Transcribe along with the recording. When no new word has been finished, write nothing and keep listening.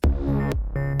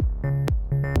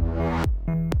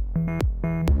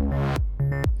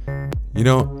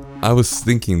I was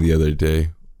thinking the other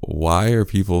day, why are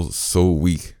people so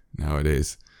weak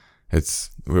nowadays? It's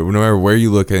no matter where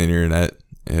you look at the internet,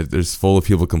 there's full of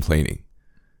people complaining.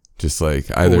 Just like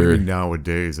either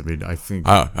nowadays. I mean, I think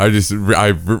I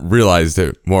realized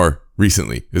it more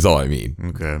recently is all I mean.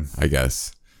 Okay. I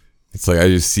guess it's like I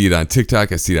just see it on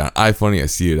TikTok, I see it on iFunny, I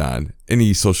see it on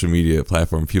any social media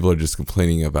platform. People are just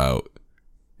complaining about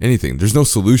anything. There's no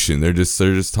solution. They're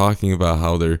just talking about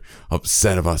how they're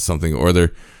upset about something or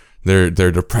their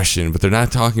depression, but they're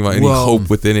not talking about any hope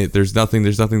within it. There's nothing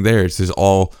there. It's just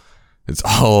it's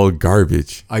all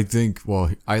garbage. I think,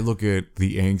 I look at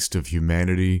the angst of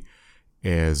humanity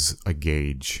as a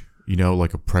gauge,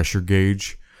 like a pressure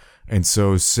gauge. And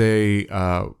so say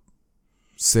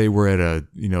we're at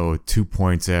 2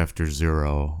 points after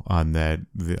zero on the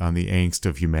angst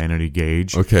of humanity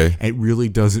gauge. Okay. It really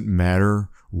doesn't matter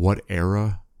what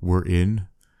era we're in,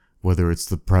 whether it's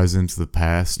the present, the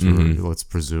past, or let's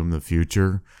presume the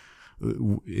future.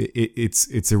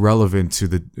 It's irrelevant to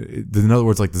in other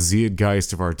words, like the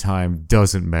zeitgeist of our time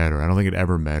doesn't matter. I don't think it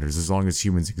ever matters. As long as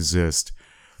humans exist,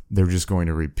 they're just going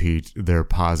to repeat their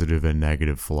positive and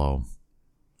negative flow.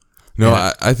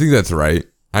 No, I think that's right.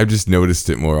 I've just noticed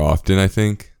it more often. I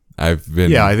think I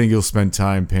think you'll spend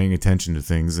time paying attention to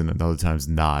things and other times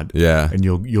not. Yeah. And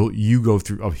you go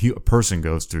through, a person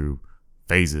goes through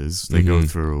phases. They go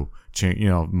through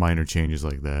minor changes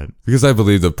like that. Because I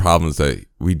believe the problems that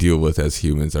we deal with as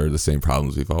humans are the same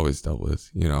problems we've always dealt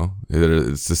with.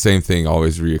 It's the same thing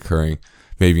always reoccurring,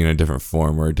 maybe in a different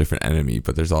form or a different enemy,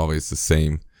 but there's always the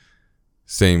same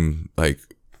like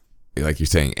you're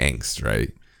saying, angst,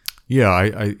 right? Yeah, I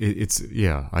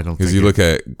don't think because you look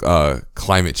at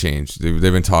climate change. They've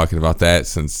been talking about that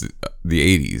since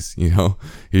the 80s.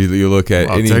 You look at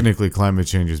technically climate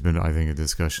change has been, I think, a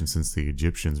discussion since the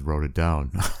Egyptians wrote it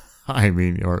down. I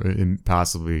mean,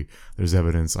 possibly there's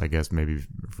evidence, I guess, maybe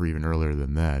for even earlier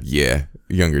than that. Yeah,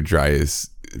 Younger Dryas,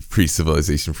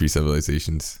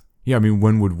 pre-civilizations. Yeah, I mean,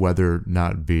 when would weather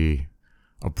not be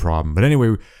a problem? But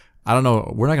anyway, I don't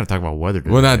know. We're not going to talk about weather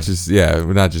today. Well, not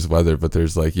just weather, but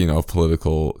there's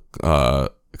political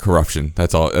corruption.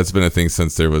 That's all. That's been a thing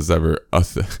since there was ever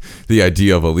the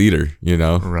idea of a leader.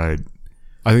 Right.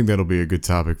 I think that'll be a good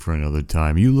topic for another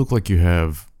time. You look like you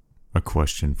have a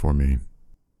question for me.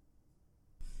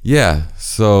 Yeah.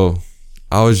 So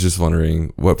I was just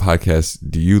wondering, what podcasts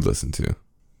do you listen to?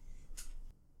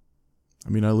 I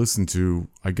mean,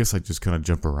 I guess I just kind of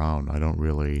jump around.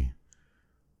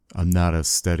 I'm not a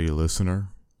steady listener.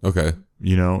 Okay.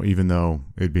 Even though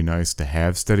it'd be nice to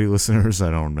have steady listeners,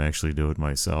 I don't actually do it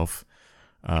myself.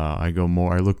 I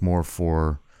look more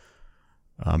for,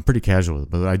 I'm pretty casual,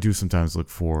 but I do sometimes look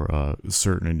for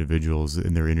certain individuals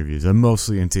in their interviews. I'm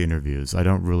mostly into interviews. I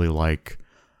don't really like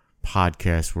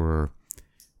podcasts where,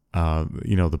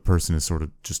 the person is sort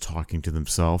of just talking to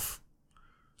themselves.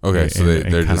 Okay, so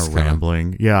they're kind just of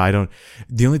rambling. Yeah, I don't.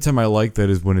 The only time I like that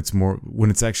is when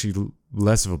it's actually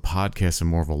less of a podcast and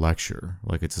more of a lecture.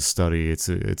 Like it's a study, it's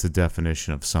a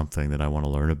definition of something that I want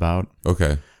to learn about.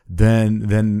 Okay.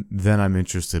 Then I'm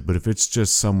interested. But if it's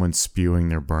just someone spewing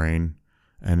their brain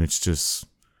and it's just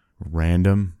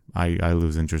random, I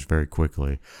lose interest very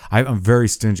quickly. I'm very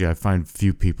stingy. I find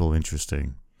few people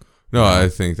interesting. No, I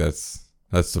think that's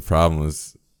the problem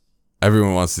is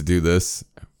everyone wants to do this,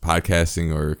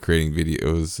 podcasting or creating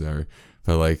videos,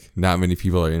 but not many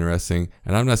people are interesting.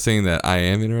 And I'm not saying that I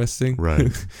am interesting, right?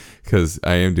 Because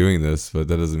I am doing this, but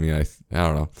that doesn't mean I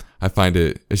don't know. I find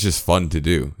it's just fun to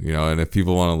do, and if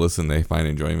people want to listen, they find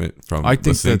enjoyment from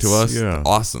listening to us. Yeah.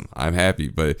 Awesome. I'm happy,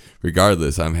 but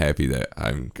regardless, I'm happy that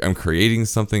I'm creating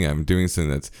something. I'm doing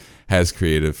something that has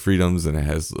creative freedoms and it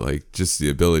has just the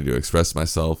ability to express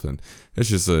myself, and it's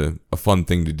just a fun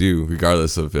thing to do,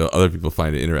 regardless of if other people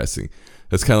find it interesting.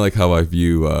 That's kind of like how I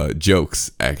view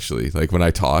jokes, actually. Like when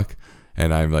I talk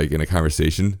and I'm in a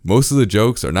conversation, most of the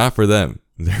jokes are not for them.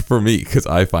 They're for me because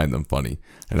I find them funny.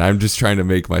 And I'm just trying to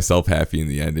make myself happy in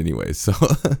the end anyway. So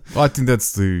well, I think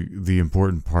that's the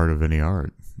important part of any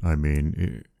art. I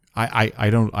mean, I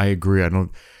agree. I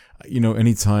don't,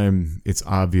 anytime it's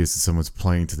obvious that someone's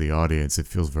playing to the audience, it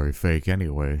feels very fake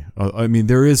anyway. I mean,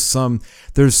 there's some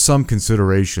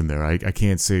consideration there. I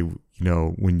can't say,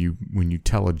 when you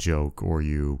tell a joke or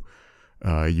you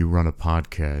run a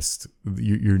podcast,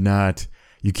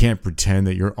 you can't pretend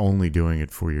that you're only doing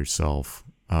it for yourself.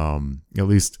 At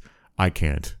least I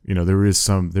can't. There is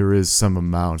some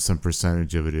amount, some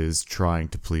percentage of it is trying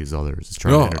to please others. It's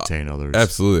trying to entertain others.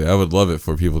 Absolutely. I would love it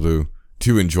for people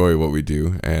to enjoy what we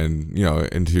do and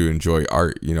to enjoy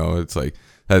art. It's like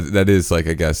that is I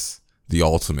guess the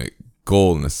ultimate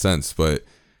goal in a sense, but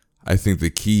I think the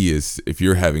key is if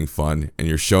you're having fun and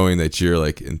you're showing that you're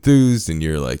like enthused and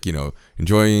you're like,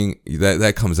 enjoying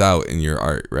that comes out in your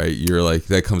art, right? You're like,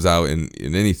 that comes out in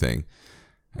anything.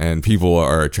 And people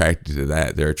are attracted to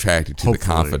that. They're attracted to the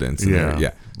confidence.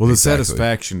 Yeah. Well, the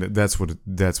satisfaction, that's what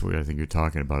I think you're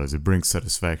talking about, is it brings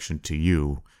satisfaction to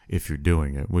you if you're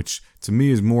doing it, which to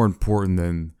me is more important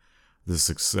than the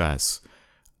success.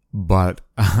 But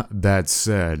that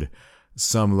said,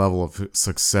 some level of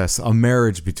success, a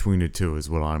marriage between the two is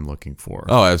what I'm looking for.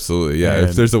 Oh, absolutely. Yeah. And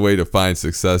if there's a way to find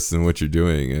success in what you're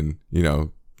doing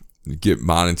and, get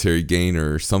monetary gain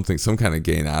or some kind of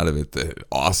gain out of it, that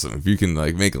awesome. If you can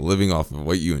like make a living off of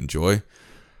what you enjoy,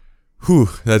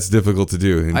 that's difficult to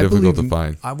do and difficult to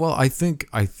find. I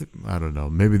don't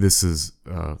know. Maybe this is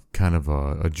kind of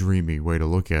a dreamy way to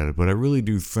look at it, but I really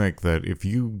do think that if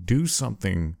you do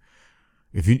something,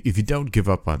 if you don't give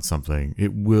up on something,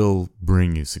 it will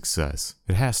bring you success.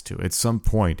 It has to. At some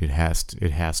point, it has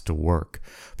to work,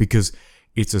 because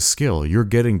it's a skill. You're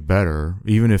getting better,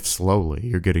 even if slowly.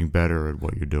 You're getting better at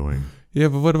what you're doing. Yeah,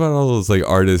 but what about all those like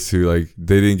artists who like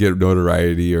they didn't get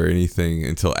notoriety or anything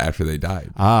until after they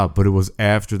died? But it was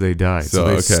after they died,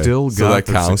 so they still got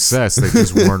their success. They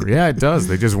just weren't. Yeah, it does.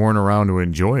 They just weren't around to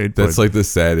enjoy it. That's like the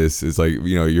saddest. Is like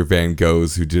your Van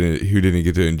Goghs who didn't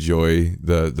get to enjoy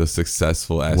the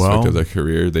successful aspect of their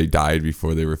career. They died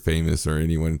before they were famous or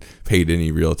anyone paid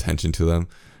any real attention to them.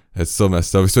 That's so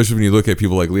messed up, especially when you look at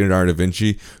people like Leonardo da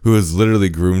Vinci, who was literally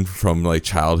groomed from like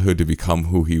childhood to become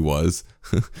who he was.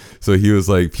 So he was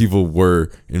like, people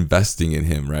were investing in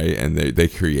him, right? And they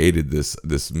created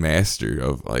this master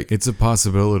of like. It's a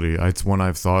possibility. It's one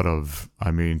I've thought of.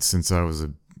 I mean, since I was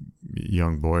a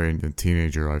young boy and a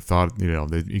teenager, I've thought,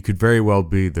 that it could very well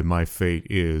be that my fate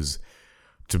is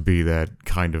to be that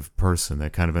kind of person,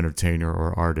 that kind of entertainer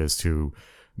or artist who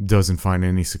doesn't find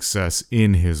any success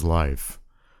in his life.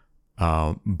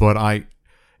 But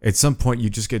at some point you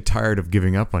just get tired of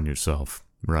giving up on yourself,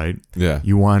 right? Yeah.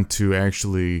 You want to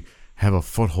actually have a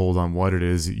foothold on what it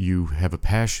is that you have a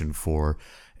passion for.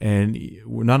 And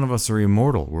none of us are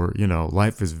immortal.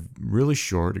 Life is really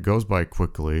short. It goes by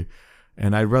quickly.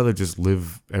 And I'd rather just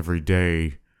live every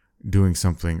day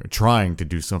trying to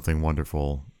do something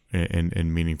wonderful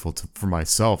and meaningful for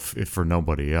myself, if for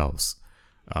nobody else.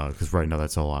 Because right now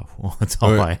that's all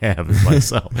I have is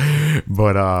myself.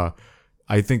 But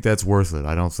I think that's worth it.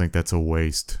 I don't think that's a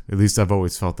waste. At least I've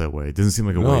always felt that way. It doesn't seem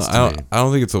like a waste to me. I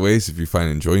don't think it's a waste if you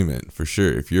find enjoyment, for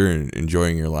sure. If you're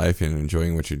enjoying your life and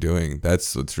enjoying what you're doing,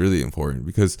 that's what's really important.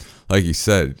 Because like you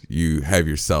said, you have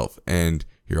yourself and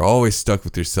you're always stuck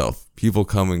with yourself. People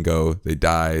come and go. They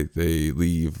die. They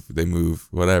leave. They move.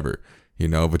 Whatever.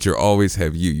 But you always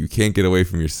have you. You can't get away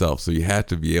from yourself. So you have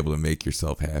to be able to make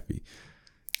yourself happy.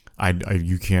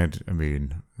 You can't. I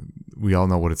mean, we all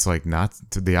know what it's like.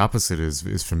 The opposite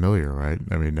is familiar, right?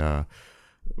 I mean,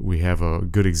 we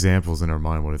have good examples in our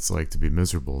mind what it's like to be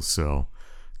miserable. So,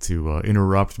 to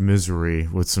interrupt misery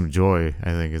with some joy,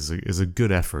 I think is a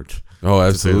good effort. Oh,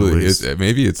 absolutely. It's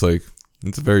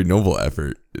a very noble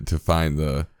effort to find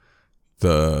the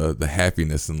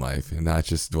happiness in life and not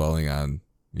just dwelling on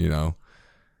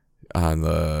on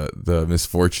the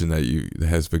misfortune that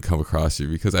has been come across you,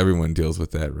 because everyone deals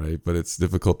with that, right? But it's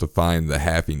difficult to find the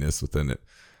happiness within it,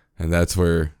 and that's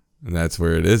where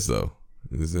it is, though.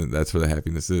 That's where the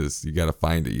happiness is. You got to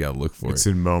find it. You got to look for it. It's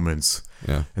in moments.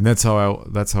 Yeah, and that's how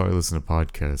I listen to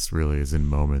podcasts. Really, is in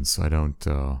moments. I don't.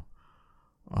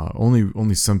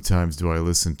 Only sometimes do I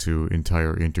listen to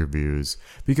entire interviews,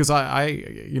 because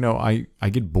I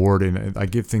get bored and I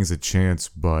give things a chance,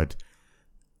 but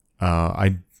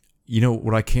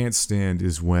what I can't stand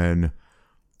is when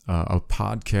a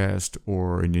podcast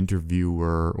or an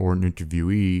interviewer or an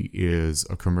interviewee is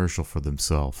a commercial for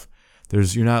themselves.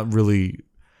 You're not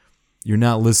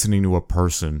listening to a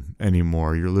person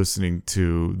anymore. You're listening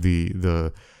to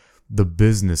the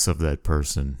business of that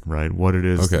person, right? What it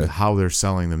is, how they're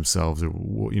selling themselves, or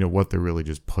what they're really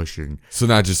just pushing. So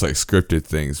not just like scripted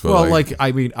things, but I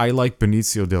like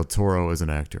Benicio del Toro as an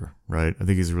actor, right? I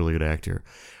think he's a really good actor.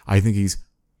 I think he's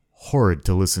horrid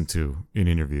to listen to in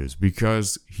interviews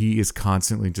because he is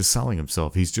constantly just selling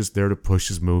himself. He's just there to push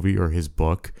his movie or his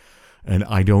book, and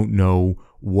I don't know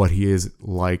what he is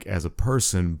like as a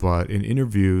person, but in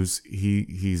interviews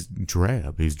he's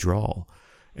drab, he's drawl.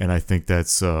 And I think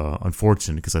that's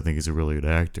unfortunate, because I think he's a really good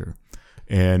actor.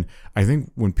 And I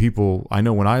think when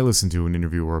I listen to an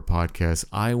interview or a podcast,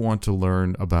 I want to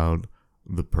learn about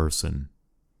the person,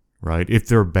 right? If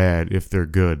they're bad, if they're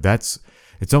good,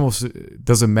 it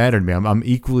doesn't matter to me. I'm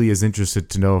equally as interested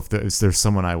to know if there's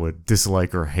someone I would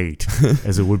dislike or hate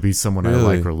as it would be someone really?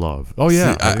 I like or love. Oh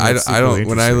yeah, See, I don't.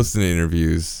 When I listen to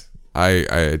interviews,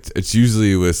 it's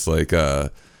usually with like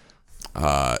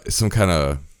some kind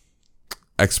of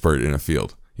expert in a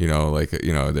field, like they're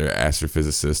an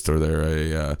astrophysicist or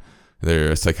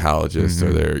they're a psychologist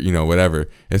or they're whatever.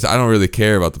 I don't really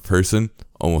care about the person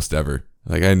almost ever.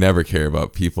 Like I never care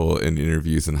about people in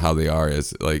interviews and how they are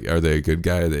as like, are they a good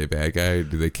guy? Are they a bad guy?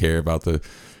 Do they care about the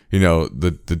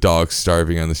dog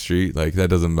starving on the street? Like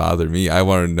that doesn't bother me. I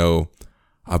want to know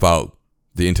about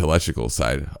the intellectual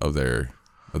side of their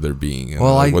being. And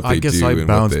well, I guess I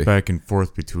bounce back and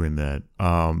forth between that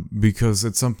because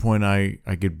at some point I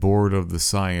get bored of the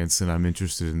science and I'm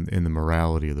interested in the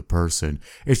morality of the person.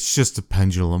 It's just a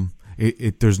pendulum.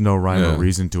 There's no rhyme or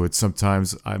reason to it.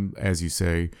 Sometimes I'm, as you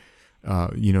say,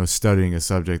 studying a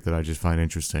subject that I just find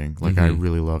interesting. Like I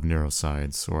really love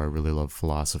neuroscience or I really love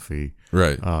philosophy,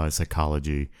 right?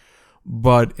 Psychology.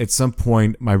 But at some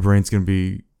point, my brain's going to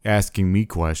be asking me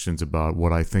questions about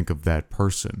what I think of that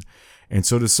person. And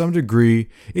so to some degree,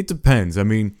 it depends. I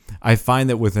mean, I find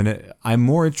that I'm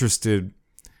more interested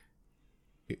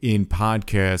in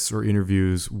podcasts or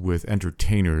interviews with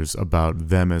entertainers about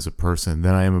them as a person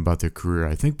than I am about their career.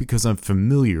 I think because I'm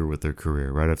familiar with their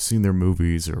career, right? I've seen their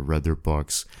movies or read their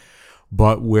books.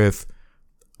 But with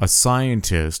a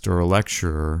scientist or a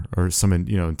lecturer or some,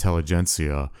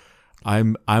 intelligentsia,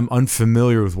 I'm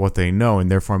unfamiliar with what they know,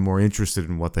 and therefore I'm more interested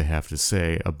in what they have to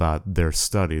say about their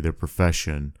study, their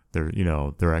profession,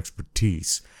 their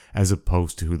expertise, as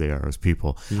opposed to who they are as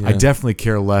people. Yeah. I definitely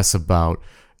care less about,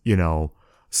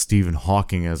 Stephen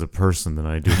Hawking as a person than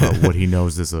I do about what he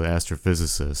knows as an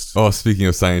astrophysicist. Oh, speaking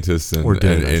of scientists I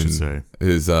should say.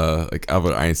 His like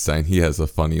Albert Einstein, he has a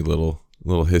funny little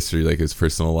history, like his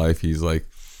personal life. He's like,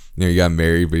 he got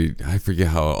married, but I forget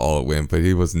how all it went, but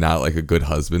he was not like a good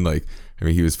husband. Like, I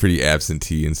mean, he was pretty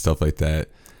absentee and stuff like that.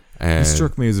 And he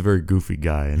struck me as a very goofy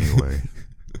guy anyway,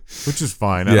 which is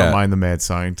fine. I don't mind the mad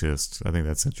scientist. I think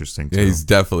that's interesting too. Yeah, he's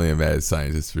definitely a mad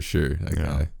scientist for sure, that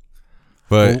guy.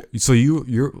 But so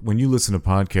you're when you listen to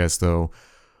podcasts though,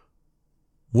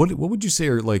 what would you say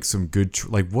are like some good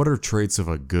what are traits of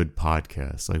a good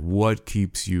podcast? Like what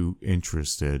keeps you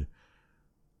interested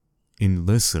in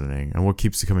listening, and what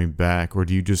keeps you coming back? Or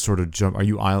do you just sort of jump? Are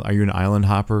you an island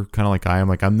hopper, kind of like I am?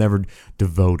 Like I'm never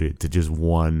devoted to just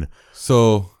one.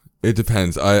 So it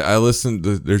depends. I listen.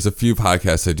 There's a few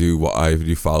podcasts I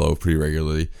do follow pretty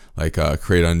regularly, like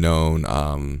Create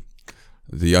Unknown,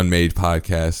 the Unmade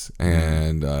podcast,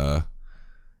 and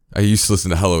I used to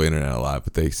listen to Hello Internet a lot,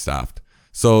 but they stopped.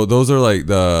 So those are like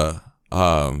the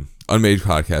Unmade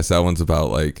podcast. That one's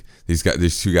about like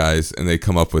these two guys, and they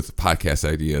come up with podcast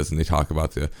ideas, and they talk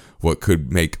about what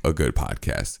could make a good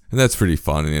podcast, and that's pretty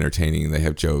fun and entertaining. And they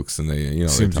have jokes, and they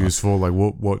seems useful. Like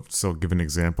what? So give an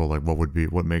example. Like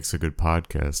what makes a good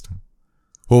podcast?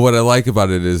 Well, what I like about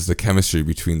it is the chemistry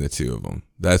between the two of them.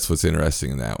 That's what's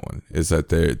interesting in that one, is that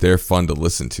they're fun to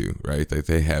listen to, right? Like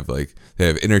they have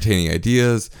entertaining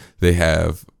ideas. They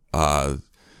have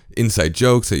inside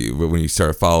jokes that when you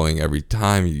start following every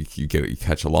time, you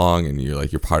catch along, and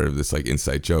you're part of this like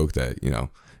inside joke that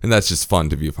and that's just fun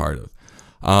to be a part of.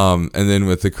 And then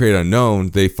with the Create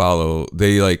Unknown, they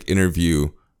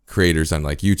interview creators on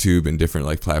like YouTube and different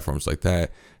like platforms like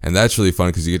that. And that's really fun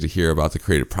because you get to hear about the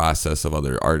creative process of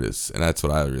other artists, and that's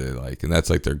what I really like. And that's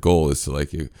like their goal is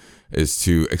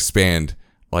to expand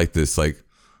like this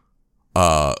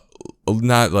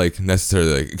not like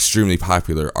necessarily like extremely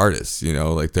popular artists,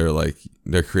 like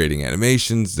they're creating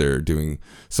animations.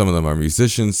 Some of them are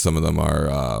musicians, some of them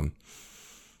are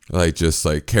like just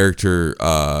like character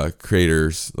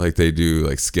creators. Like they do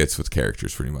like skits with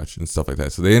characters pretty much and stuff like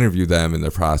that. So they interview them and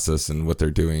their process and what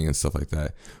they're doing and stuff like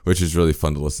that, which is really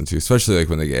fun to listen to, especially like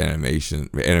when they get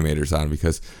animators on,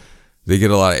 because they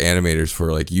get a lot of animators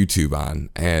for like YouTube on,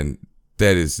 and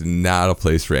that is not a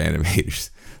place for animators.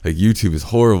 Like YouTube is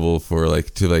horrible for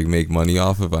like to like make money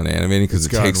off of on animating because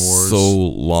it takes so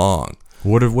long.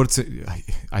 What's it?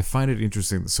 I find it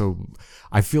interesting. So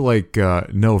I feel like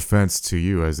no offense to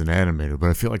you as an animator, but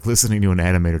I feel like listening to an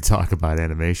animator talk about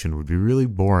animation would be really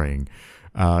boring.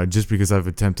 Just because I've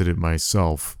attempted it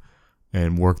myself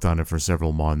and worked on it for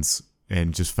several months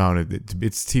and just found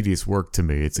it's tedious work to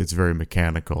me. It's very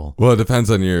mechanical. Well, it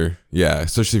depends on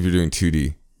especially if you're doing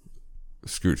 2D.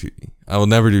 Screw 2D. I will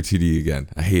never do 2D again.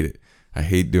 I hate it. I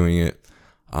hate doing it.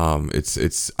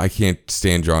 I can't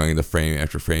stand drawing the frame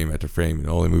after frame after frame and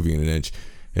only moving in an inch.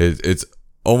 It's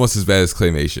almost as bad as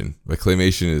claymation, but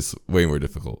claymation is way more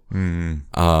difficult.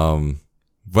 Mm-hmm.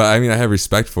 But I mean, I have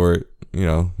respect for it,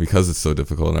 because it's so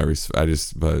difficult,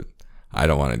 and but I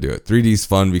don't want to do it. 3D is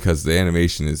fun because the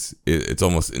animation it's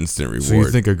almost instant reward. So you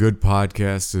think a good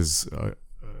podcast is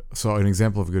so an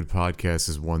example of a good podcast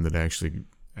is one that actually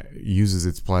uses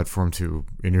its platform to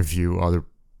interview other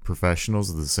professionals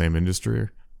of the same industry?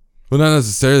 Well, not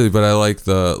necessarily, but I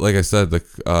like I said,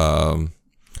 and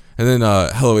then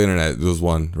Hello Internet was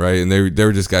one, right? And they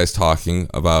were just guys talking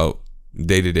about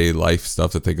day-to-day life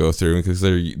stuff that they go through, because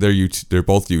they're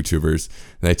both YouTubers,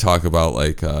 and they talk about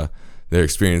like their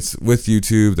experience with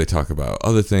YouTube. They talk about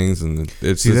other things, and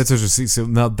that's interesting. So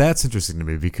now that's interesting to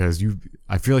me, because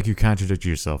I feel like you contradict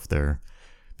yourself there,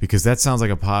 because that sounds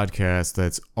like a podcast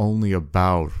that's only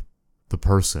about the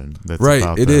person. That's right.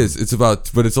 About it them. is. It's about,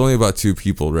 but it's only about two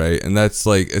people, right? And that's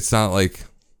like, it's not like,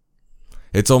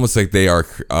 it's almost like they are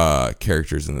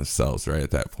characters in themselves, right?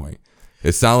 At that point,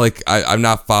 it's not like I'm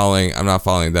not following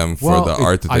them for the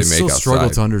art that they make outside. I still struggle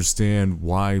to understand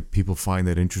why people find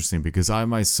that interesting, because I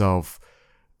myself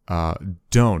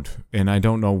don't, and I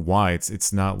don't know why.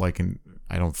 It's not like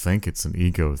I don't think it's an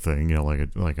ego thing,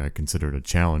 like I consider it a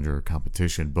challenge or a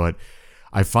competition. But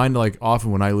I find like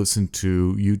often when I listen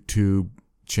to YouTube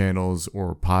channels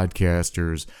or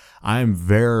podcasters, I'm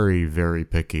very, very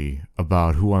picky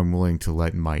about who I'm willing to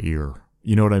let in my ear.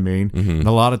 You know what I mean? Mm-hmm. And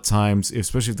a lot of times,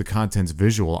 especially if the content's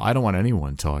visual, I don't want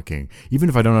anyone talking. Even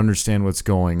if I don't understand what's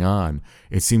going on,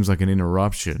 it seems like an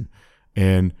interruption.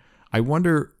 And I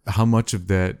wonder how much of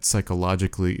that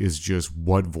psychologically is just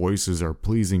what voices are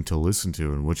pleasing to listen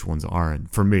to and which ones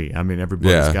aren't. For me, I mean,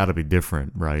 everybody's got to be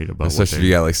different, right? Especially if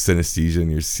you got like synesthesia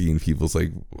and you're seeing people's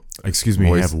like, excuse me,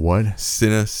 you have what?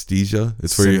 Synesthesia.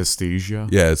 It's where synesthesia.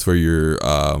 It's where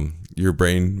your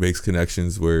brain makes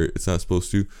connections where it's not supposed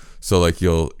to. So like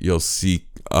you'll see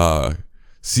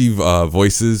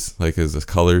voices like as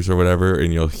colors or whatever,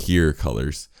 and you'll hear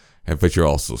colors. But you'll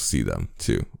also see them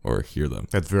too, or hear them.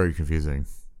 That's very confusing.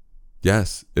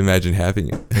 Yes, imagine having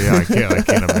it. Yeah, I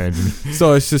can't imagine.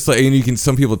 So it's just like, and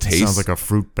some people taste. It sounds like a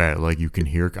fruit bat. Like you can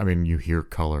hear. I mean, you hear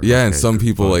color. Yeah, okay, and some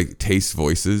people like taste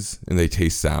voices and they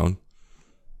taste sound.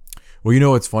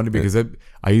 Well, it's funny because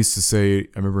I used to say,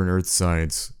 I remember in earth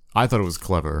science, I thought it was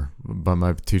clever, but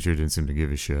my teacher didn't seem to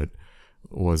give a shit.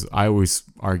 I always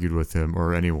argued with him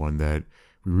or anyone that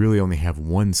we really only have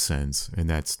one sense, and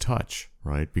that's touch.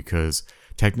 Right, because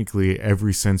technically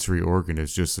every sensory organ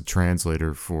is just a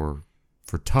translator for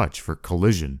touch, for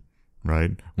collision,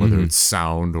 right? Whether it's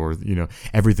sound or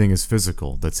everything is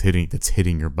physical. That's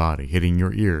hitting your body, hitting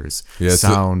your ears. Yeah,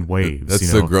 sound waves.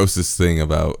 That's the grossest thing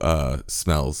about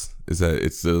smells, is that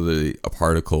it's literally a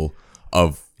particle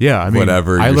of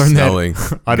whatever I you're learned smelling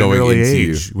that at an early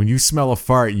age. When you smell a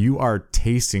fart, you are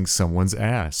tasting someone's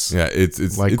ass. Yeah, it's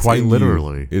like it's quite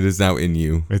literally. It is now in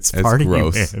you. It's part of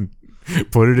you, man.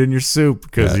 Put it in your soup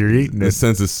because you're eating it. The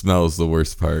sense of smell is the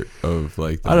worst part of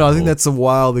like. I don't know. I think that's a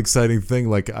wild, exciting thing.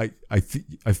 Like I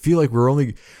feel like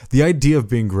the idea of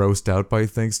being grossed out by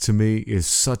things to me is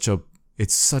such a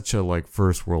like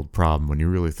first world problem when you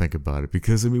really think about it.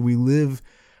 Because I mean,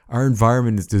 our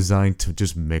environment is designed to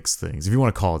just mix things. If you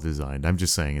want to call it designed, I'm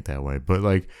just saying it that way. But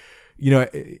like,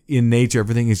 in nature,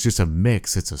 everything is just a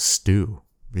mix. It's a stew.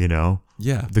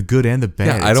 Yeah, the good and the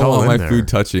bad. Yeah, I don't want my food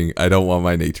touching. I don't want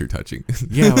my nature touching.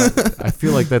 Yeah, I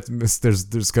feel like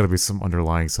there's got to be some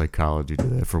underlying psychology to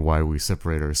that for why we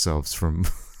separate ourselves from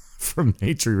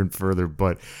nature even further.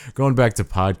 But going back to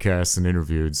podcasts and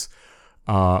interviews,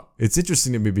 it's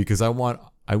interesting to me because I want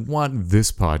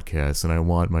this podcast and I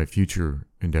want my future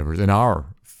endeavors and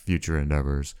our future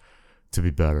endeavors to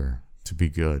be better, to be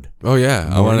good. Oh yeah,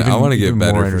 I want to get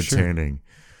better, more entertaining. Sure.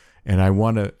 And I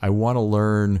want to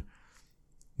learn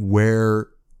where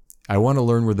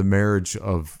the marriage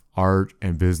of art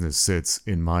and business sits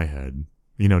in my head,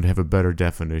 to have a better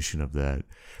definition of that.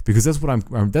 Because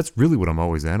that's really what I'm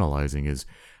always analyzing is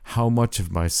how much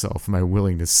of myself am I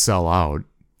willing to sell out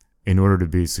in order to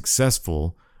be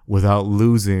successful without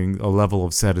losing a level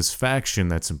of satisfaction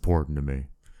that's important to me.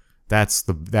 That's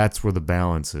where the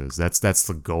balance is. That's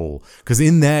the goal. Because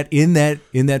in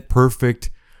that perfect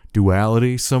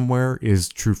duality somewhere is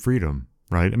true freedom,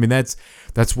 right? I mean, that's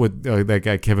what that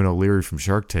guy Kevin O'Leary from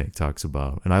Shark Tank talks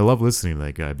about, and I love listening to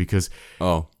that guy because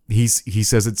he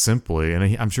says it simply,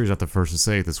 and I'm sure he's not the first to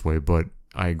say it this way, but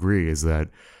I agree, is that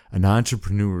an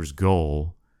entrepreneur's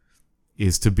goal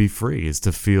is to be free, is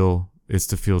to feel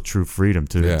true freedom,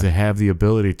 to have the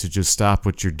ability to just stop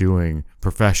what you're doing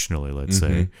professionally, let's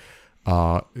say,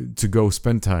 to go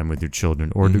spend time with your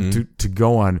children, or to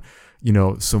go on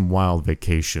some wild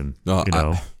vacation.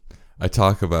 I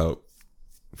talk about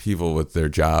people with their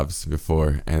jobs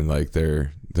before and like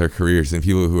their careers and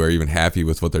people who are even happy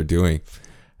with what they're doing.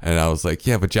 And I was like,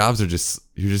 yeah, but jobs are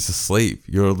you're just a slave.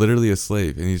 You're literally a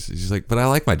slave. And he's like, but I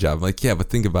like my job. I'm like, yeah, but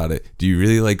think about it. Do you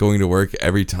really like going to work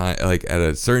every time, like at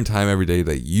a certain time every day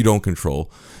that you don't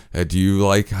control? Do you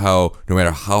like how no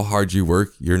matter how hard you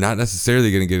work, you're not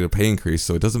necessarily going to get a pay increase?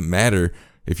 So it doesn't matter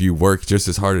if you work just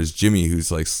as hard as Jimmy,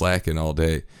 who's like slacking all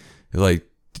day. Like,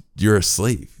 you're a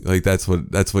slave. Like, that's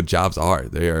what jobs are.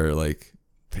 They are like,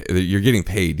 you're getting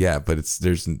paid, yeah, but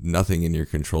there's nothing in your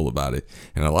control about it.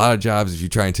 And a lot of jobs, if you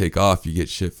try and take off, you get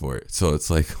shit for it. So it's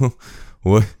like,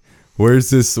 where's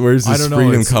this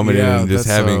freedom coming in and just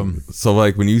having so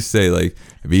like when you say like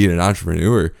being an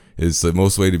entrepreneur is the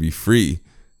most way to be free,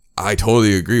 I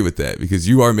totally agree with that, because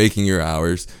you are making your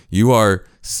hours. You are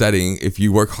setting, if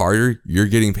you work harder, you're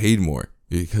getting paid more,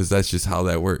 because that's just how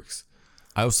that works.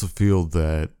 I also feel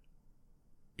that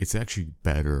it's actually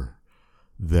better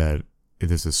that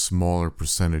there's a smaller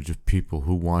percentage of people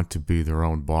who want to be their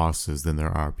own bosses than there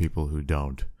are people who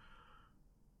don't.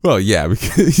 Well, yeah,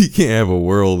 because you can't have a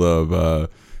world of,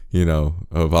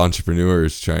 of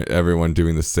entrepreneurs everyone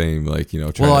doing the same, like,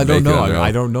 trying well, to make it on it. their own.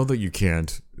 I don't know that you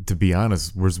can't, to be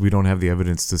honest, whereas we don't have the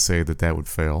evidence to say that would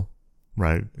fail,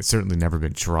 right? It's certainly never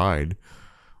been tried.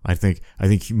 I think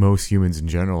most humans in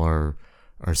general are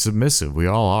submissive. We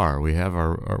all are.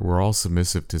 We're all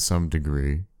submissive to some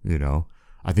degree,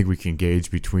 I think we can gauge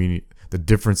between the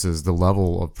differences, the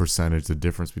level of percentage, the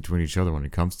difference between each other when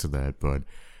it comes to that. But,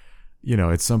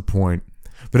 at some point,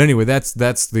 but anyway, that's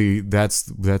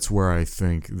where I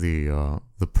think the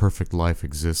perfect life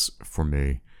exists for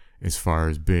me, as far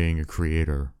as being a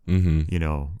creator, and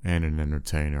an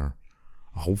entertainer.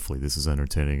 Hopefully this is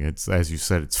entertaining. It's, as you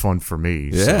said, it's fun for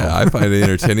me. Yeah, so. I find it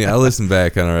entertaining. I listen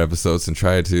back on our episodes and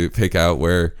try to pick out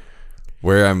where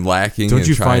I'm lacking. Don't and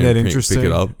you try find and that interesting? Pick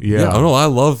it up. Yeah. No, I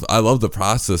love the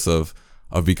process of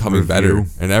becoming better.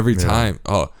 And every time,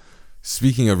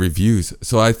 speaking of reviews,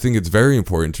 so I think it's very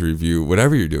important to review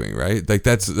whatever you're doing, right? Like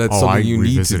that's something you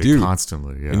need to do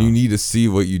constantly. Yeah. And you need to see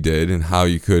what you did and how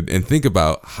you could, and think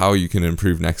about how you can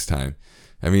improve next time.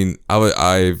 I mean,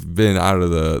 I've been out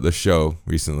of the show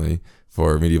recently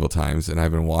for Medieval Times, and I've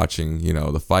been watching,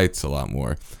 the fights a lot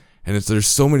more. And there's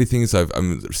so many things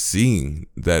I'm seeing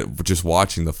that just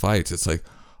watching the fights, it's like,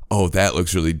 oh, that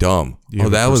looks really dumb. Oh,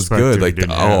 that was good. Like,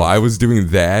 I was doing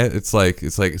that. It's like,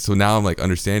 so now I'm like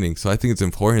understanding. So I think it's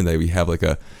important that we have like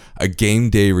a game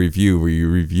day review where you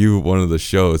review one of the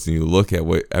shows and you look at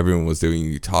what everyone was doing,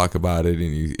 and you talk about it,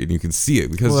 and you can see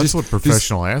it, because that's what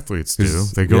professional athletes do.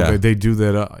 They go, they do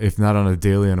that if not on a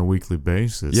daily, on a weekly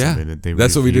basis. Yeah,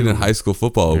 that's what we did in high school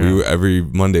football. Yeah. Every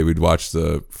Monday we'd watch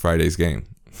the Friday's game.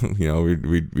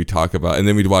 We talk about, and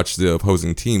then we'd watch the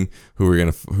opposing team who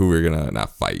we're gonna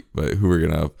not fight, but who we're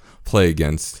gonna play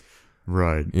against,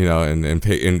 right? And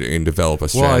develop a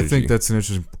strategy. Well, I think that's an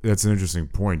interesting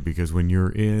point, because when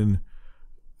you're in,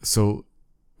 so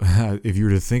if you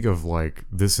were to think of like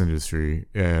this industry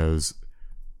as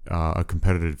a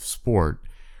competitive sport,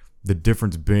 the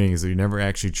difference being is that you're never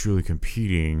actually truly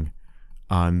competing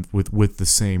with the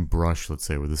same brush, let's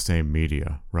say, with the same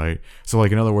media, right? So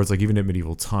like, in other words, like even at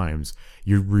Medieval Times,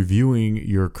 you're reviewing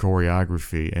your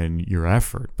choreography and your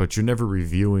effort, but you're never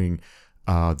reviewing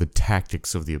the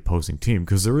tactics of the opposing team,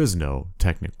 because there is no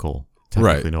technically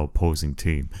no opposing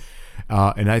team.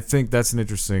 And I think that's an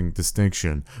interesting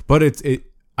distinction. But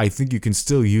I think you can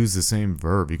still use the same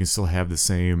verb. You can still have the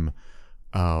same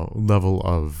level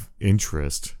of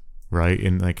interest, right?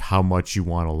 And like how much you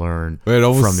want to learn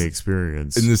from the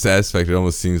experience. In this aspect, it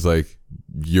almost seems like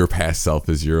your past self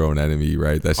is your own enemy,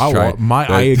 right?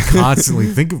 I constantly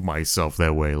think of myself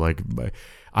that way. Like,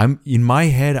 I'm in my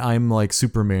head, I'm like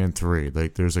Superman 3.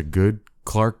 Like, there's a good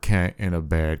Clark Kent and a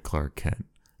bad Clark Kent.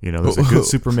 There's a good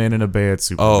Superman and a bad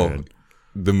Superman. Oh,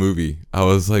 the movie. I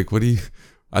was like, what do you...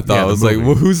 I thought, I was like,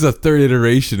 well, who's the third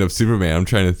iteration of Superman? I'm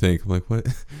trying to think. I'm like, what?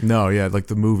 No, yeah, like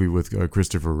the movie with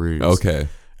Christopher Reeves. Okay.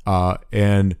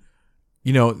 And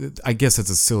I guess that's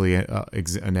a silly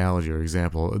analogy or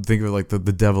example. Think of it like the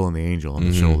devil and the angel on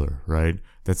the shoulder, right?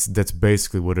 That's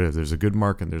basically what it is. There's a good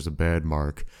mark and there's a bad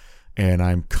mark, and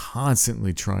I'm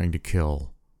constantly trying to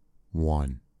kill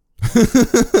one. It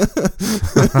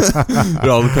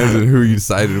all depends on who you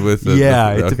sided with.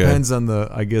 It depends on the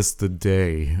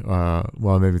day.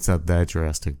 Well, maybe it's not that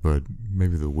drastic, but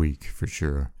maybe the week for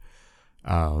sure.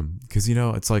 Because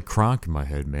it's like Kronk in my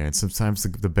head, man. Sometimes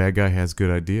the bad guy has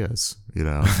good ideas,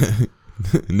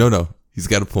 No, he's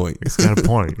got a point.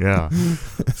 Yeah.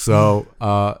 So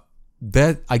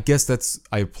that, I guess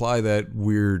I apply that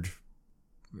weird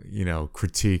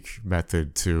critique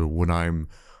method to when I'm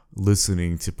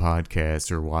listening to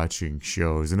podcasts or watching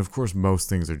shows. And of course, most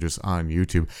things are just on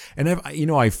YouTube. And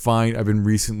I've been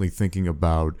recently thinking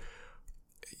about,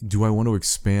 do I want to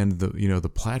expand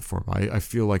the platform? I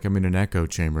feel like I'm in an echo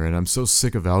chamber, and I'm so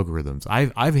sick of algorithms.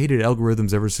 I've hated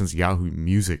algorithms ever since Yahoo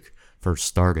Music first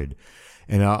started.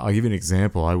 And I'll give you an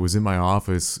example. I was in my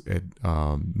office at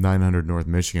 900 North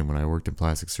Michigan when I worked in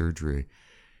plastic surgery,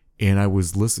 and I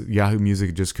was listening. Yahoo Music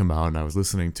had just come out, and I was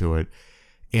listening to it.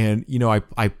 And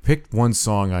I picked one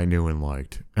song I knew and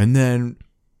liked, and then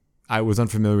I was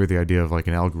unfamiliar with the idea of like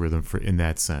an algorithm in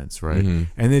that sense, right? Mm-hmm.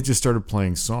 And it just started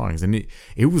playing songs, and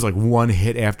it was like one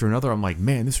hit after another. I'm like,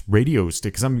 man, this radio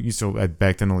stick, because I'm used to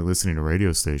back then only listening to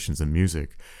radio stations and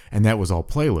music, and that was all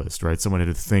playlist, right? Someone had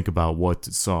to think about what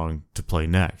song to play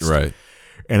next, right?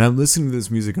 And I'm listening to this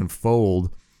music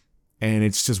unfold, and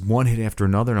it's just one hit after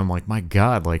another, and I'm like, my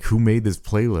God, like who made this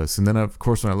playlist? And then of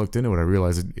course when I looked into it, I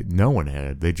realized no one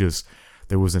had.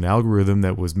 There was an algorithm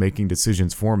that was making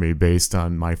decisions for me based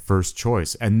on my first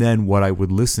choice, and then what I would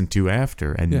listen to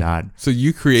after, and not. So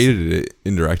you created it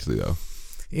indirectly, though,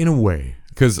 in a way,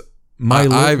 because my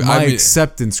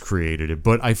acceptance created it.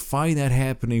 But I find that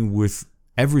happening with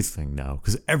everything now,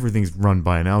 because everything's run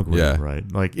by an algorithm, right?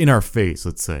 Like in our face,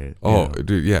 let's say.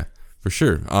 Dude, yeah, for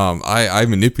sure. I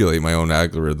manipulate my own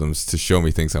algorithms to show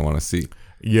me things I want to see.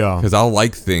 Yeah, because I'll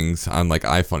like things on like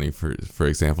iFunny, for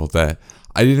example, that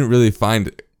I didn't really find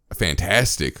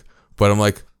fantastic, but I'm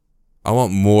like, I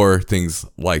want more things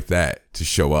like that to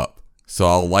show up. So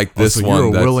I'll like this so one. You're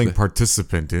a willing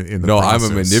participant in the No, process.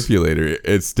 I'm a manipulator.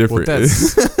 It's different. Well,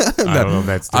 I don't know if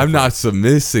that's different. I'm not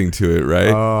submissing to it,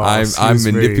 right? I'm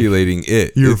manipulating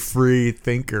it. You're a free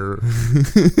thinker.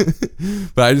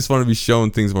 But I just want to be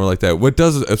shown things more like that. What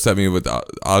does upset me with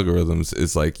algorithms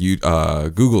is like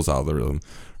Google's algorithm.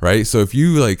 Right, so if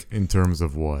you like, in terms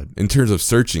of what? In terms of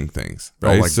searching things,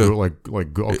 right?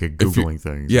 Googling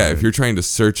things. Yeah, right? If you're trying to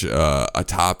search a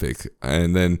topic,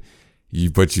 and then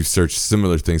you've searched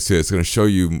similar things to it, it's going to show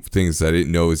you things that it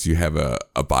knows you have a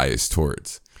bias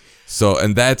towards. So,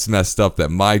 and that's messed up. That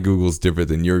my Google's different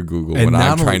than your Google when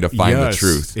I'm trying to find the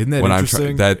truth. Isn't that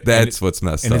interesting? That's what's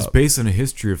messed up. And it's based on a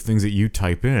history of things that you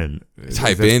type in.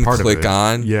 Click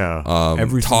on. Yeah.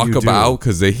 Talk about,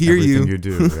 because they hear everything you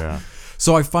do. Yeah.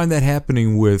 So I find that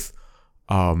happening with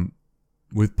podcasts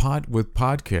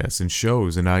and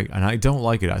shows, and I don't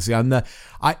like it.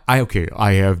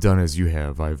 I have done as you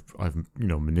have. I've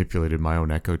manipulated my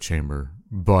own echo chamber,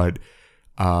 but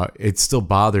it still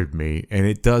bothered me, and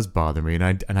it does bother me, and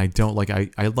I don't like.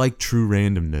 I like true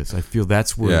randomness. I feel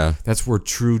that's where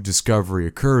true discovery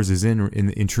occurs, is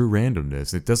in true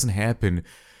randomness. It doesn't happen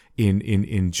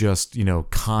in just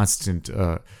constant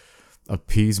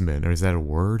appeasement, or is that a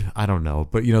word? I don't know,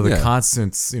 but the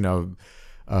constant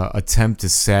attempt to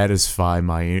satisfy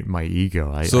my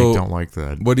ego. I don't like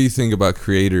that. What do you think about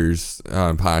creators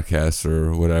on podcasts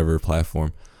or whatever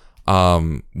platform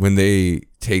when they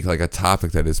take like a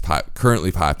topic that is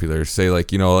currently popular, say like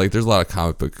there's a lot of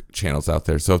comic book channels out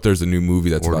there, so if there's a new movie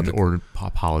that's or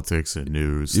politics and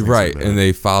news, right, and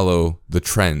they follow the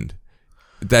trend,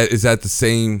 is that the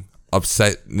same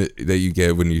upset that you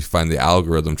get when you find the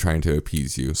algorithm trying to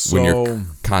appease you, when your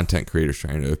content creators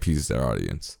trying to appease their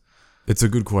audience? It's a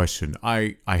good question.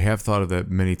 I have thought of that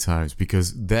many times,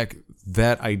 because that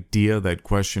idea, that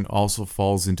question also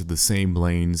falls into the same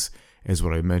lanes as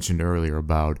what I mentioned earlier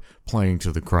about playing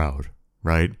to the crowd,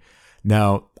 right?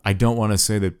 Now, I don't want to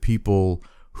say that people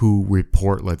who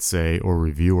report, let's say, or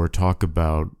review or talk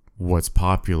about what's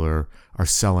popular are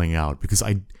selling out, because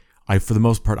I for the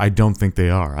most part, I don't think they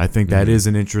are. I think that is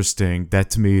that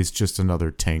to me is just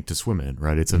another tank to swim in,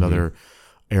 right? It's another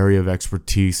area of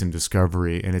expertise and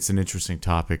discovery, and it's an interesting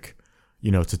topic,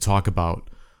 to talk about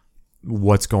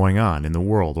what's going on in the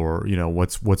world, or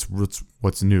what's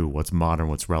new, what's modern,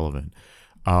 what's relevant.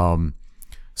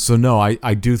 So no,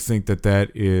 I do think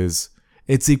that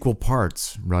it's equal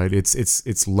parts, right?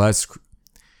 It's less.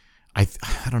 I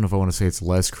don't know if I want to say it's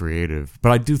less creative,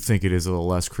 but I do think it is a little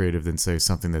less creative than, say,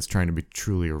 something that's trying to be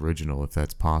truly original, if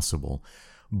that's possible.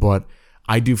 But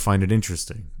I do find it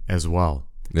interesting as well.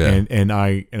 Yeah. And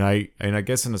I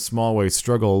guess in a small way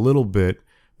struggle a little bit,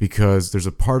 because there's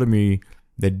a part of me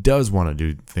that does want to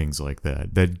do things like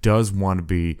that does want to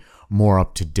be more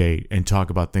up to date and talk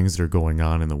about things that are going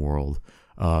on in the world.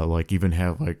 Like even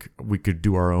have we could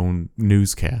do our own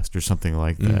newscast or something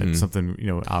like that. Something,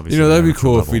 obviously. That'd be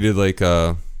cool if we did like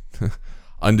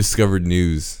undiscovered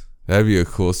news. That'd be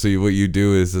cool. So what you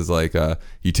do is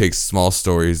you take small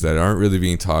stories that aren't really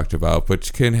being talked about,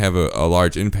 but can have a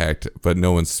large impact, but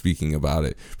no one's speaking about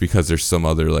it because there's some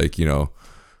other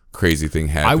crazy thing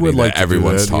happening. I would like that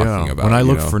everyone's talking about. When I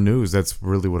look for news, that's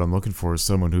really what I'm looking for, is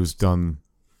someone who's done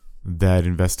that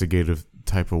investigative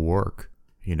type of work.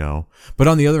 But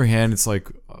on the other hand, it's like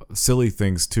silly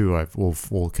things too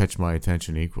will catch my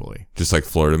attention equally. Just like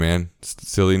Florida Man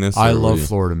silliness. I love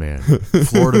Florida Man.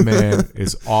 Florida Man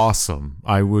is awesome.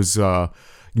 I was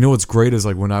what's great is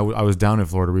like when I was down in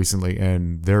Florida recently,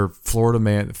 and their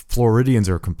Floridians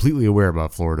are completely aware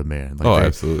about Florida Man. Like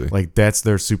absolutely. Like that's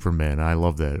their Superman. I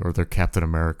love that. Or their Captain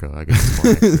America, I guess it's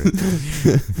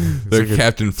more accurate. Their like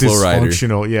Captain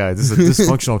Florida. Yeah, this is a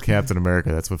dysfunctional Captain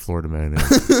America. That's what Florida Man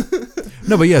is.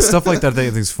 No, but yeah, stuff like that I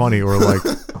think is funny. Or like,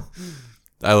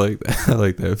 I like that. I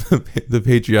like that. The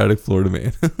patriotic Florida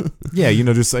Man. Yeah,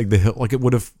 just like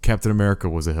what if Captain America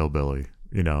was a hillbilly,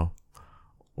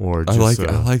 Or just,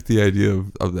 I like the idea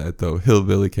of that though.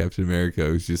 Hillbilly Captain America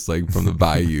was just like from the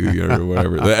bayou or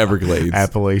whatever, the Everglades.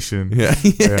 Appalachian. Yeah.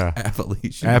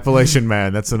 Appalachian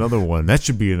Man. That's another one. That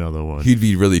should be another one. He'd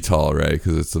be really tall, right?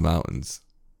 Because it's the mountains.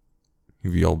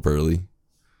 He'd be all burly,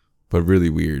 but really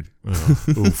weird.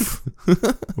 Oof.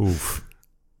 Oof.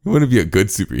 He wouldn't be a good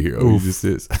superhero. Oof. He just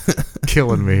is.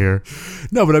 Killing me here.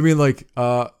 No, but I mean like,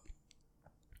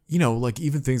 like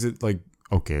even things that like,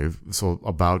 okay, so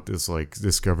about this like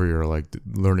discovery or like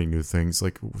learning new things,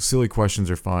 like silly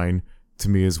questions are fine to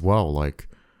me as well. Like,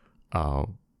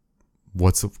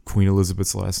 what's Queen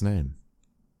Elizabeth's last name?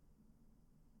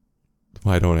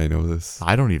 Why don't I know this?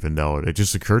 I don't even know it. It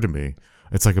just occurred to me.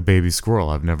 It's like a baby squirrel.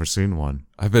 I've never seen one.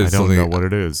 I don't know what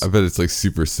it is. I bet it's like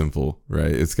super simple,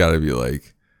 right? It's got to be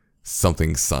like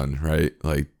something Son, right?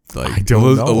 Like I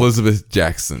don't know. Elizabeth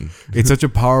Jackson. It's such a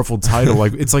powerful title.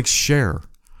 Like it's like Cher.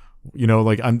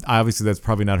 Like I'm obviously that's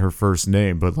probably not her first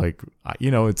name, but like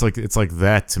it's like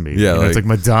that to me. Yeah, it's like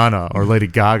Madonna or Lady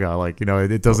Gaga. Like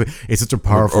it doesn't. It's such a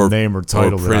powerful name or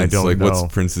title Prince, that I don't know.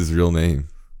 What's Prince's real name?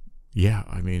 Yeah,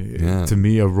 I mean, to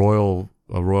me, a royal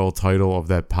title of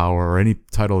that power, or any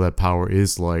title of that power,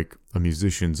 is like a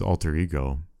musician's alter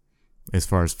ego, as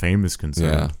far as fame is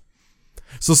concerned. Yeah.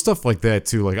 So stuff like that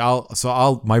too. Like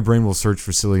my brain will search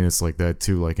for silliness like that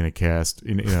too, like in a cast,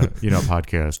 in a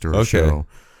podcast or a show.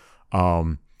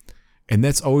 And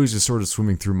that's always just sort of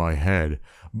swimming through my head.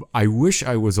 I wish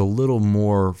I was a little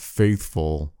more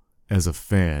faithful as a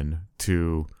fan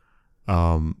to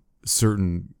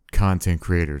certain content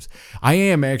creators. I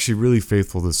am actually really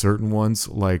faithful to certain ones.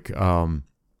 Like I'll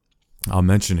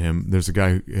mention him. There's a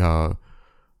guy.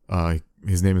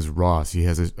 His name is Ross. He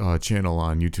has a channel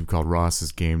on YouTube called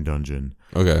Ross's Game Dungeon.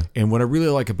 Okay. And what I really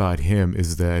like about him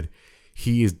is that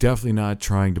he is definitely not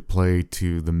trying to play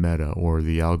to the meta or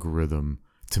the algorithm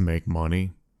to make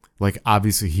money. Like,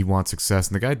 obviously, he wants success,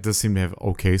 and the guy does seem to have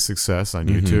okay success on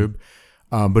YouTube.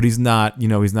 But he's not,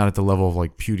 he's not at the level of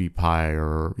like PewDiePie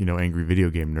or, Angry Video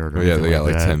Game Nerd. Or they got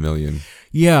like 10 million.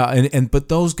 Yeah. But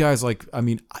those guys, like, I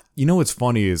mean, what's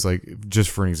funny is like, just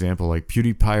for an example, like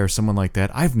PewDiePie or someone like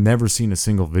that, I've never seen a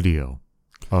single video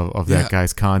of that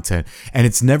guy's content. And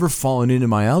it's never fallen into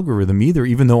my algorithm either,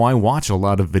 even though I watch a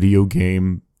lot of video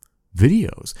game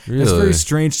videos. Really? That's very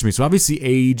strange to me. So obviously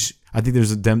age, I think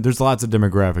there's lots of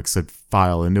demographics that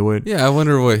file into it. Yeah. I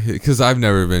wonder because I've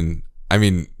never been, I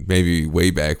mean, maybe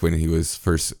way back when he was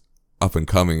first up and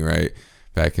coming, right?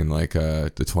 Back in like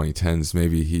the 2010s,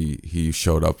 maybe he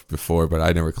showed up before, but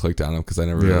I never clicked on him because I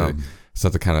never really, it's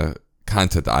not the kind of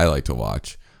content that I like to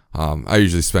watch. I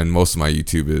usually spend most of my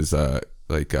YouTube is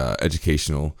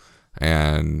educational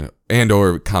and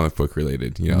or comic book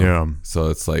related, Yeah. So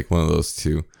it's like one of those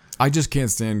two. I just can't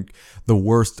stand, the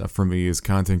worst for me is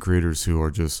content creators who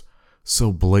are just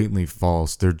so blatantly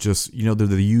false. They're just, they're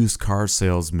the used car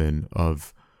salesman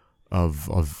of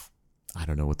I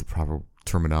don't know what the proper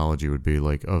terminology would be,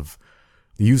 like of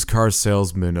the used car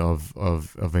salesman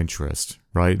of interest,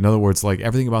 right? In other words, like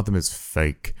everything about them is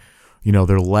fake.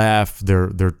 Their laugh,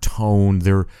 their tone,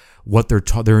 their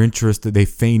interest, they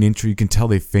feign interest. You can tell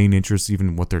they feign interest even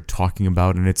in what they're talking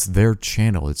about, and it's their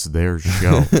channel, it's their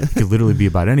show. It could literally be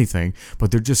about anything,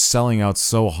 but they're just selling out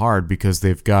so hard because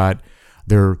they've got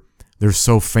they're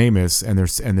so famous and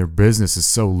their business is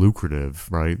so lucrative,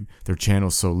 right? Their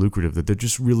channel's so lucrative that they're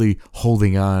just really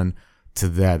holding on to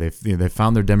that. They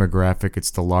found their demographic,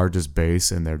 it's the largest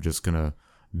base, and they're just gonna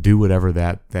do whatever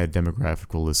that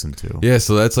demographic will listen to. Yeah,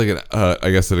 so that's like I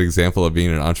guess an example of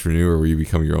being an entrepreneur where you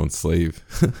become your own slave.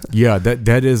 Yeah,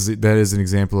 that is an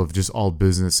example of just all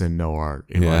business and no art,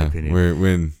 in my opinion.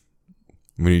 When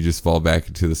you just fall back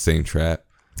into the same trap.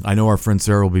 I know our friend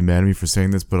Sarah will be mad at me for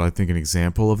saying this, but I think an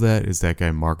example of that is that guy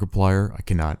Markiplier. I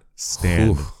cannot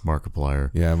stand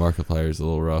Markiplier. Yeah, Markiplier is a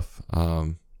little rough.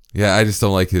 Yeah, I just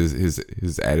don't like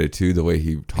his attitude, the way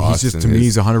he talks. He's just, to me,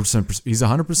 he's 100%. He's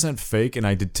 100% fake, and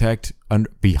I detect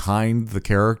behind the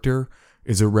character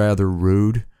is a rather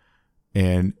rude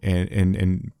and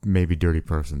maybe dirty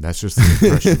person. That's just the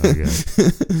impression I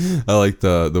get. I like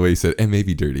the way he said, and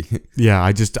maybe dirty. Yeah,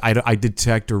 I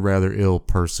detect a rather ill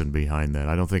person behind that.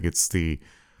 I don't think it's the.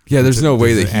 Yeah, there's no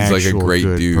way that he's like a great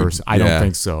dude. Person. I don't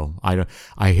think so.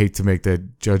 I hate to make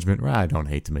that judgment. Well, I don't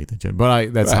hate to make that judgment,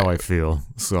 but that's how I feel.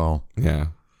 So yeah,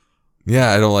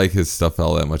 I don't like his stuff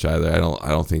all that much either. I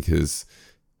don't think his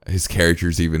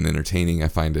character's even entertaining. I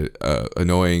find it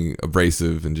annoying,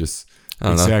 abrasive, and just I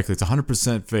don't know. Exactly. It's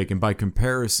 100% fake. And by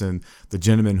comparison, the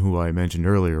gentleman who I mentioned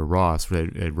earlier, Ross,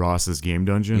 at Ross's Game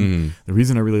Dungeon, the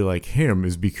reason I really like him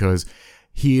is because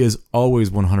he is always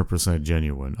 100%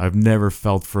 genuine. I've never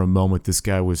felt for a moment this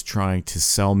guy was trying to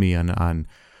sell me on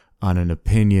an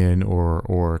opinion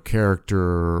or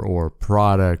character or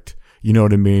product. You know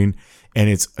what I mean? And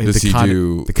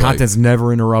the content's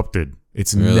never interrupted.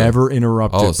 It's really? Never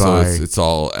interrupted. Oh, so it's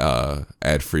all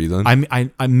ad free then.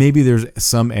 I maybe there's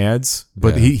some ads,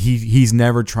 but he's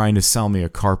never trying to sell me a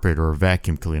carpet or a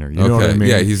vacuum cleaner. You know what I mean?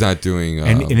 Yeah, he's not doing.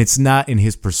 And it's not in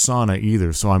his persona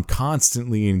either. So I'm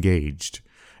constantly engaged,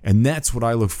 and that's what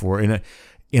I look for. And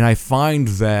I find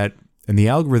that, and the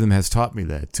algorithm has taught me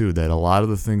that too. That a lot of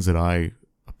the things that I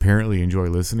apparently enjoy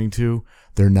listening to,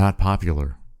 they're not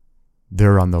popular.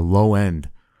 They're on the low end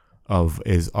of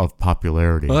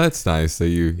popularity. Well, that's nice that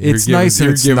you're giving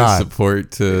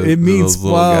support to it means those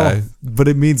little guy. But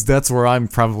it means that's where I'm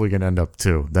probably going to end up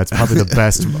too. That's probably the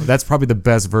best. That's probably the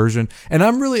best version, and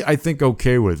I'm really, I think,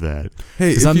 okay with that.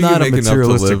 Hey, because I'm not a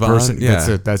materialistic person. That's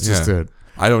it. That's just it.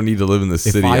 I don't need to live in the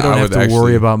city. If I don't have to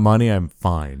worry about money, I'm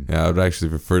fine. Yeah, I would actually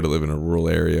prefer to live in a rural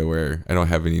area where I don't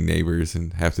have any neighbors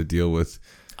and have to deal with.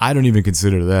 I don't even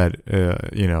consider that.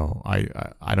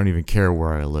 I don't even care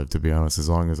where I live, to be honest, as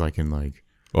long as I can like.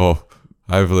 Oh,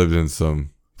 I've lived in some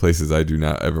places I do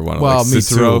not ever want to. Well, like me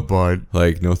Cicero, too, but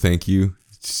like no, thank you.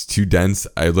 It's too dense.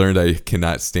 I learned I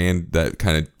cannot stand that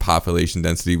kind of population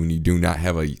density when you do not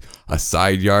have a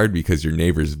side yard because your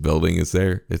neighbor's building is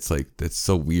there. It's like that's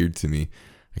so weird to me.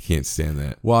 I can't stand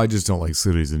that. Well, I just don't like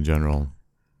cities in general.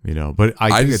 But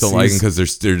I just don't like them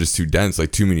because they're just too dense,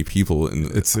 like too many people. And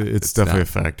it's definitely a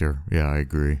factor. Yeah, I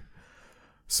agree.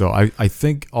 So I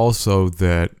think also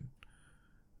that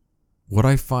what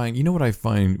I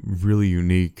find really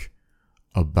unique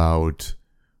about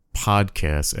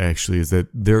podcasts actually is that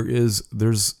there's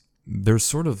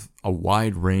sort of a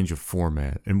wide range of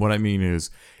format, and what I mean is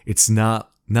it's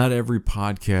not every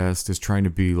podcast is trying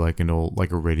to be like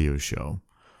a radio show.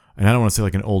 And I don't want to say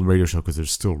like an old radio show because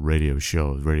there's still radio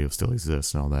shows. Radio still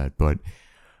exists and all that. But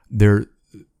there's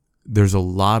a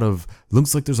lot of...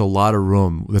 looks like there's a lot of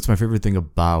room. That's my favorite thing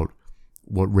about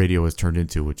what radio has turned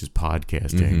into, which is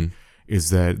podcasting, is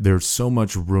that there's so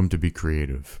much room to be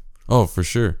creative. Oh, for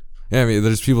sure. Yeah, I mean,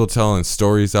 there's people telling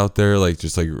stories out there, like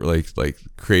just like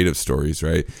creative stories,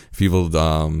 right? People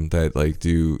that like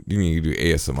do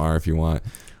ASMR if you want.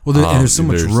 Well, and there's so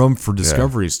much room for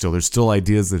discovery still. There's still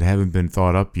ideas that haven't been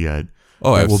thought up yet.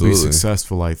 Oh, that absolutely. will be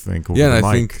successful, I think. Yeah, and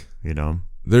I think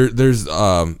there's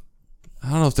I don't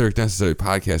know if they're necessarily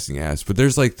podcasting apps, but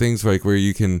there's like things like where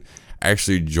you can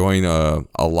actually join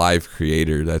a live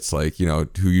creator that's like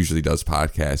who usually does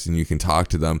podcasts, and you can talk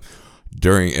to them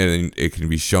during, and it can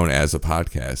be shown as a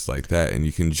podcast like that, and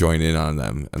you can join in on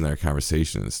them and their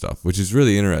conversation and stuff, which is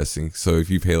really interesting. So if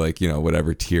you pay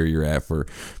whatever tier you're at for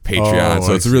Patreon,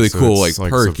 so it's a really cool like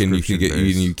perk, and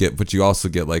you get, but you also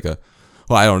get like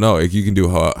I don't know, you can do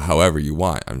however you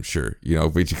want, I'm sure,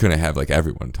 but you couldn't have like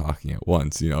everyone talking at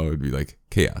once, it would be like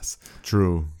chaos.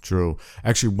 True.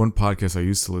 Actually, one podcast I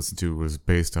used to listen to was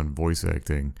based on voice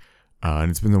acting.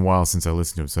 And it's been a while since I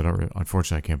listened to it, so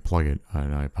unfortunately I can't plug it,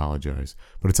 and I apologize.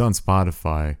 But it's on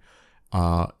Spotify,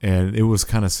 and it was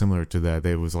kind of similar to that.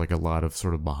 There was like a lot of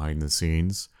sort of behind the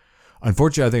scenes.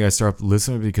 Unfortunately, I think I stopped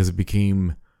listening because it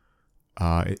became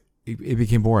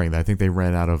boring. I think they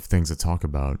ran out of things to talk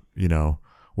about,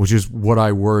 which is what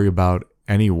I worry about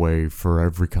anyway for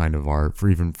every kind of art,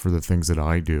 even for the things that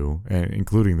I do, and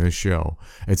including this show.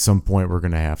 At some point, we're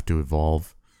going to have to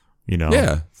evolve,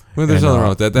 Yeah. Well, there's nothing wrong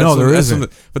with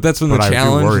that. But that's when the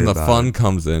challenge and the fun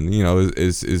comes in.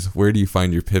 Is where do you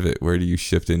find your pivot? Where do you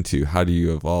shift into? How do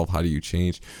you evolve? How do you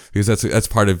change? Because that's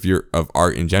part of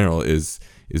art in general is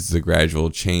the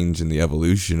gradual change and the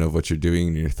evolution of what you're doing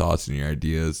and your thoughts and your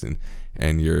ideas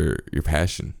and your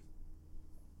passion.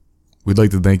 We'd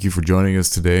like to thank you for joining us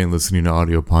today and listening to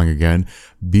Audio Pong again.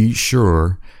 Be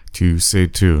sure to stay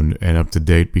tuned and up to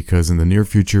date, because in the near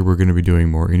future we're going to be doing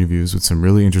more interviews with some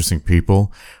really interesting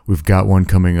people. We've got one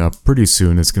coming up pretty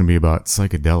soon. It's going to be about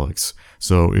psychedelics.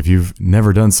 So if you've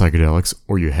never done psychedelics,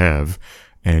 or you have,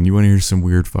 and you want to hear some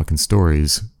weird fucking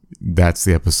stories, that's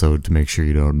the episode to make sure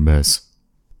you don't miss.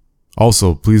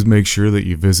 Also, please make sure that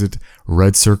you visit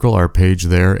Red Circle, our page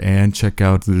there, and check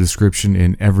out the description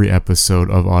in every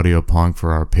episode of Audio Punk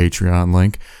for our Patreon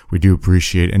link. We do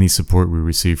appreciate any support we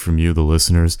receive from you, the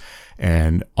listeners,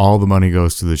 and all the money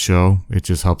goes to the show. It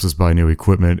just helps us buy new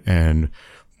equipment and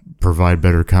provide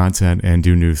better content and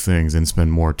do new things and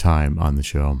spend more time on the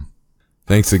show.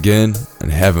 Thanks again,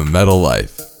 and have a metal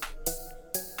life.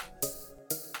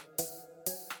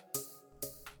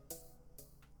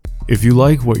 If you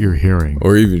like what you're hearing,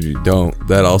 or even if you don't,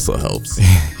 that also helps.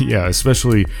 Yeah,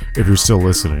 especially if you're still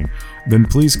listening, then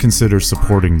please consider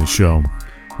supporting the show.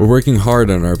 We're working hard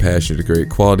on our passion to create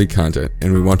quality content,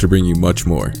 and we want to bring you much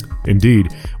more.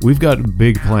 Indeed, we've got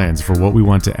big plans for what we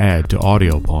want to add to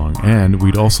Audio Pong, and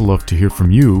we'd also love to hear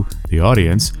from you, the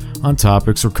audience, on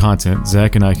topics or content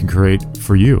Zach and I can create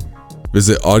for you.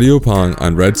 Visit Audio Pong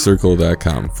on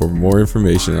redcircle.com for more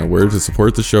information on where to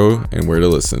support the show and where to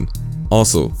listen.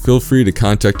 Also, feel free to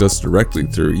contact us directly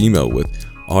through email with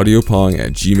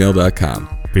audiopong@gmail.com.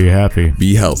 Be happy,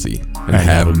 be healthy, and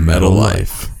have a metal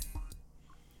life.